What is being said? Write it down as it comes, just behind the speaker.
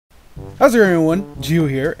How's it going, everyone? Gio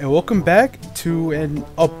here, and welcome back to an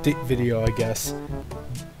update video, I guess.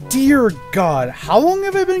 Dear God, how long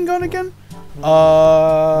have I been gone again?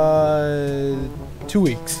 2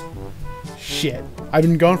 weeks. Shit, I've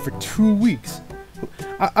been gone for 2 weeks.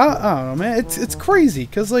 I don't know, man. It's crazy,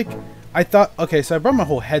 cause like I thought, okay, so I brought my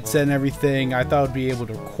whole headset and everything. I thought I'd be able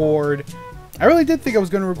to record. I really did think I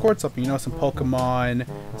was gonna record something, you know, some Pokemon,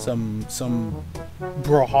 some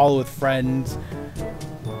Brawlhalla with friends.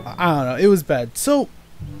 I don't know, it was bad. So,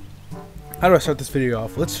 how do I start this video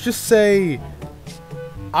off? Let's just say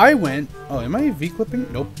I went... Oh, am I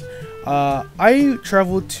V-clipping? Nope. I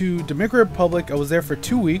traveled to Dominican Republic. I was there for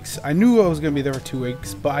 2 weeks. I knew I was going to be there for 2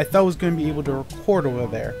 weeks, but I thought I was going to be able to record over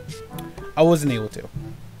there. I wasn't able to.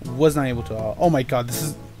 Was not able to. Oh my god, this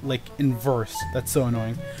is like inverse. That's so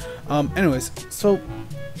annoying. Anyways, so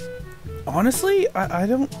honestly, I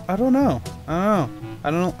don't know. I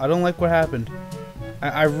don't like what happened.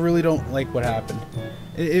 I really don't like what happened.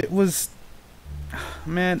 It was...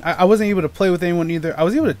 Man, I wasn't able to play with anyone either. I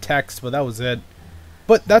was able to text, but that was it.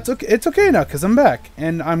 But that's okay. It's okay now, because I'm back.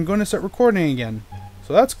 And I'm going to start recording again.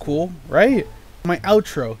 So that's cool, right? My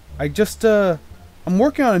outro. I'm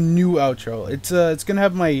working on a new outro. It's going to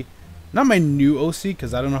have my... Not my new OC,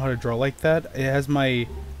 because I don't know how to draw like that. It has my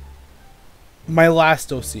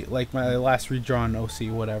last OC. Like my last redrawn OC,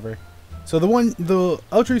 whatever. So the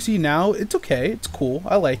outro you see now, it's okay, it's cool,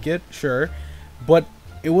 I like it, sure, but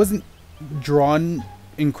it wasn't drawn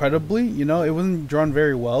incredibly, you know, it wasn't drawn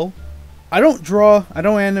very well. I don't draw, I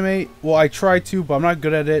don't animate, well I try to, but I'm not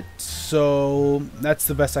good at it, so that's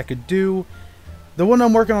the best I could do. The one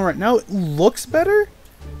I'm working on right now, it looks better,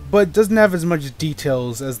 but doesn't have as much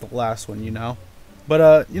details as the last one, you know.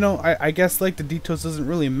 But, you know, I guess like the details doesn't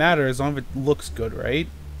really matter as long as it looks good, right?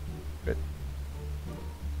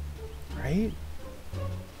 Right?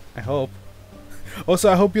 I hope.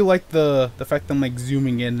 Also, I hope you like the fact that I'm like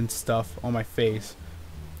zooming in and stuff on my face.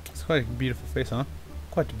 It's quite a beautiful face, huh?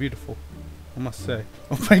 Quite beautiful, I must say.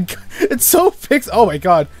 Oh my god, it's so oh my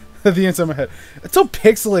god, the inside of my head. It's so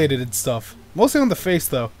pixelated and stuff. Mostly on the face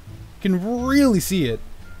though. You can really see it.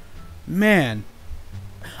 Man.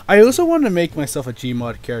 I also wanted to make myself a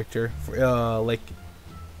Gmod character for like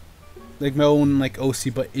my own like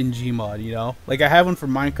OC, but in Gmod, you know. Like I have one for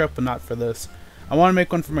Minecraft, but not for this. I want to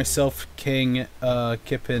make one for myself, King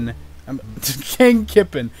Kippen, King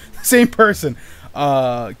Kippen, same person,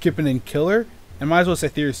 Kippen and Killer. And might as well say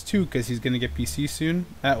Theris too, because he's gonna get PC soon.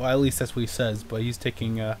 Well, at least that's what he says. But he's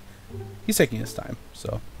taking his time,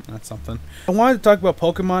 so that's something. I wanted to talk about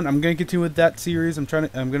Pokemon. I'm gonna continue with that series. I'm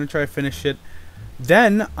gonna try to finish it.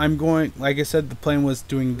 Then I'm going, like I said, the plan was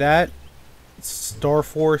doing that, Star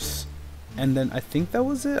Force. And then I think that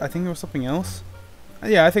was it. I think there was something else.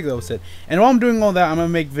 Yeah, I think that was it. And while I'm doing all that, I'm gonna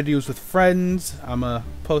make videos with friends. I'm gonna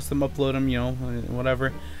post them, upload them, you know,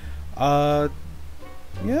 whatever. Yeah,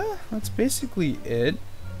 that's basically it.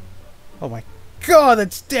 Oh my god,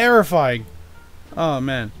 that's terrifying. Oh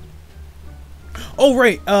man. Oh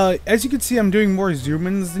right. As you can see, I'm doing more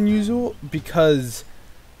zoom-ins than usual because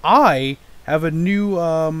I have a new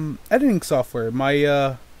editing software.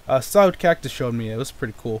 My Cloud Cactus showed me. It was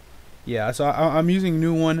pretty cool. Yeah, so I'm using a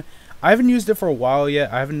new one. I haven't used it for a while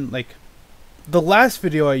yet. I haven't, like... The last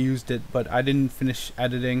video I used it, but I didn't finish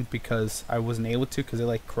editing because I wasn't able to because it,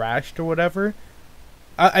 like, crashed or whatever.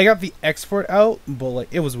 I got the export out, but, like,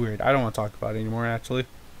 it was weird. I don't want to talk about it anymore, actually.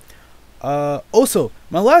 Also,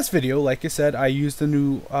 my last video, like I said, I used the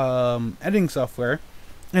new editing software.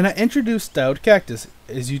 And I introduced Cloud Cactus.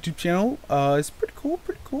 His YouTube channel is pretty cool,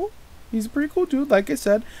 He's a pretty cool dude, like I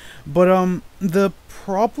said. But the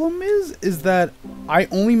problem is that I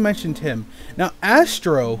only mentioned him. Now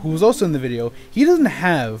Astro, who was also in the video, he doesn't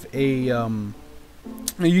have a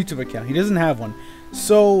YouTube account. He doesn't have one.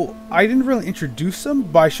 So I didn't really introduce him,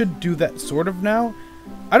 but I should do that sort of now.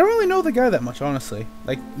 I don't really know the guy that much, honestly.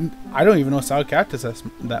 Like, I don't even know Cloud Cactus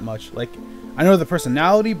that much. Like, I know the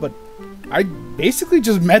personality, but I basically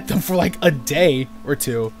just met them for like a day or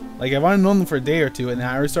two. Like, I've only known them for a day or two, and then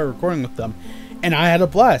I already started recording with them. And I had a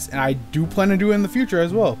blast, and I do plan to do it in the future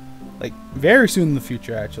as well. Like, very soon in the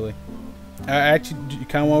future, actually. I actually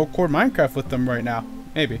kind of want to record Minecraft with them right now.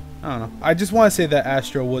 Maybe. I don't know. I just want to say that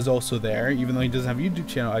Astro was also there, even though he doesn't have a YouTube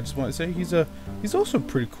channel. I just want to say he's also a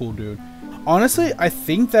pretty cool dude. Honestly, I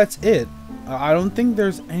think that's it. I don't think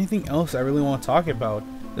there's anything else I really want to talk about.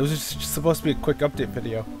 It was just supposed to be a quick update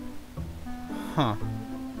video. Huh.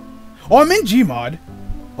 Oh, I'm in Gmod.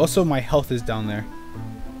 Also, my health is down there.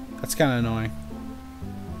 That's kind of annoying.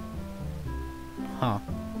 Huh.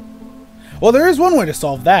 Well, there is one way to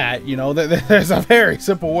solve that, you know. There's a very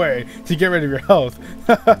simple way to get rid of your health.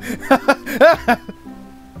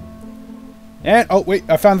 And, oh, wait,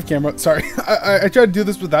 I found the camera. Sorry. I tried to do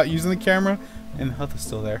this without using the camera, and the health is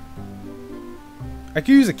still there. I could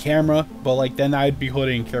use a camera, but, like, then I'd be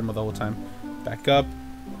holding a camera the whole time. Back up.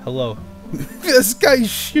 Hello. This guy's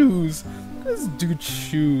shoes. This dude's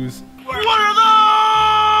shoes. What are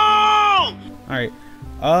those? Alright.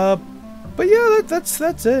 But yeah, that's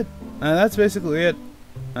it. That's basically it.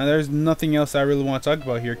 There's nothing else I really want to talk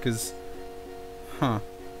about here, because... Huh.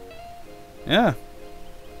 Yeah.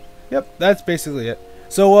 Yep, that's basically it.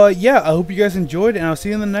 So, yeah, I hope you guys enjoyed, and I'll see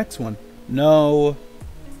you in the next one. No.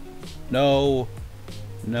 No.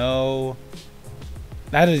 No.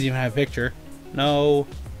 That doesn't even have a picture. No.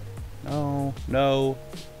 No. No.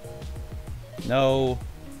 No.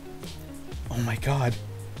 Oh my god.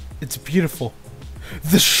 It's beautiful.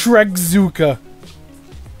 The Shrek-Zuka.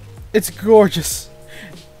 It's gorgeous.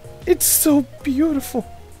 It's so beautiful.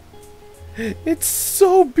 It's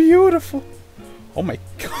so beautiful. Oh my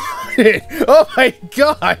god. Oh my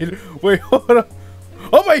god. Wait, hold on.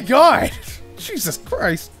 Oh my god. Jesus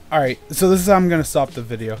Christ. Alright, so this is how I'm gonna stop the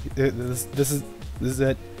video. This is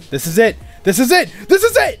it. This is it. This is it. This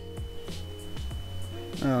is it.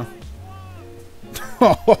 Oh.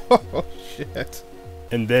 Oh shit.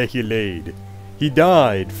 And there he laid. He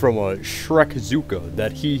died from a Shrek-Zuka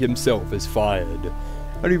that he himself has fired.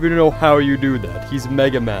 I don't even know how you do that. He's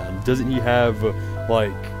Mega Man. Doesn't he have,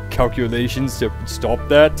 like, calculations to stop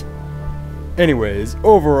that? Anyways,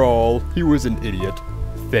 overall, he was an idiot.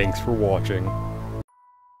 Thanks for watching.